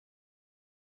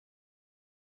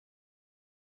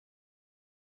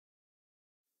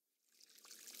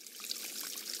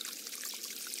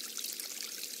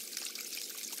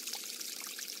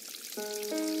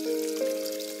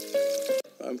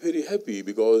I am very happy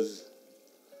because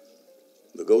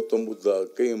the Gautam Buddha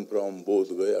came from both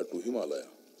Gaya to Himalaya.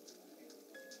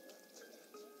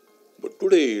 But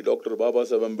today, Dr.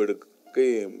 Babasaheb Ambedkar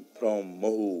came from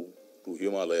Mahu to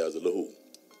Himalayas Lahu.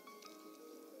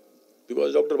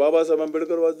 Because Dr. Babasaheb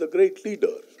Ambedkar was the great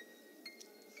leader.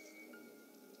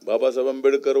 Babasaheb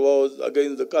Ambedkar was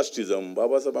against the casteism.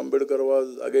 Babasaheb Ambedkar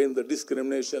was against the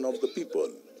discrimination of the people.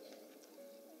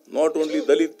 Not only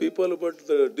Dalit people, but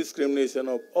the discrimination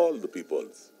of all the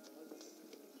peoples.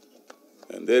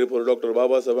 And therefore, Dr.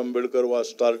 Babasaheb Ambedkar was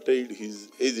started his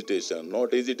agitation.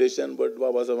 Not agitation, but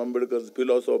Babasaheb Ambedkar's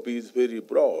philosophy is very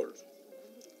broad,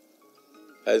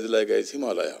 as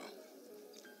Himalaya.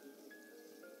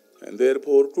 And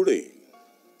therefore, today,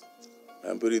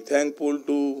 I am very thankful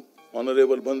to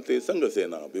Honorable Bhante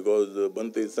Sanghasena, because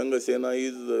Bhante Sanghasena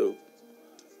is a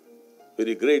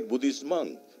very great Buddhist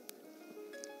monk.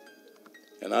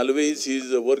 And always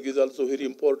his work is also very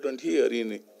important here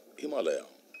in Himalaya.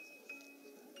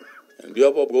 On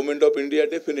behalf of Government of India,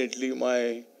 definitely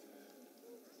my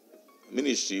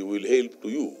ministry will help to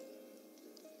you.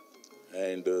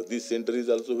 And this center is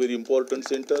also very important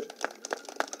center.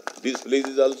 This place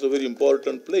is also very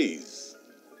important place.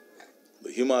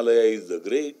 The Himalaya is the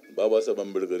great, Babasaheb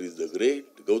Ambedkar is the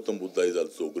great, Gautam Buddha is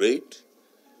also great,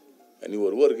 and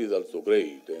your work is also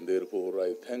great. And therefore I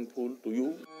am thankful to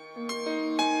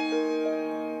you.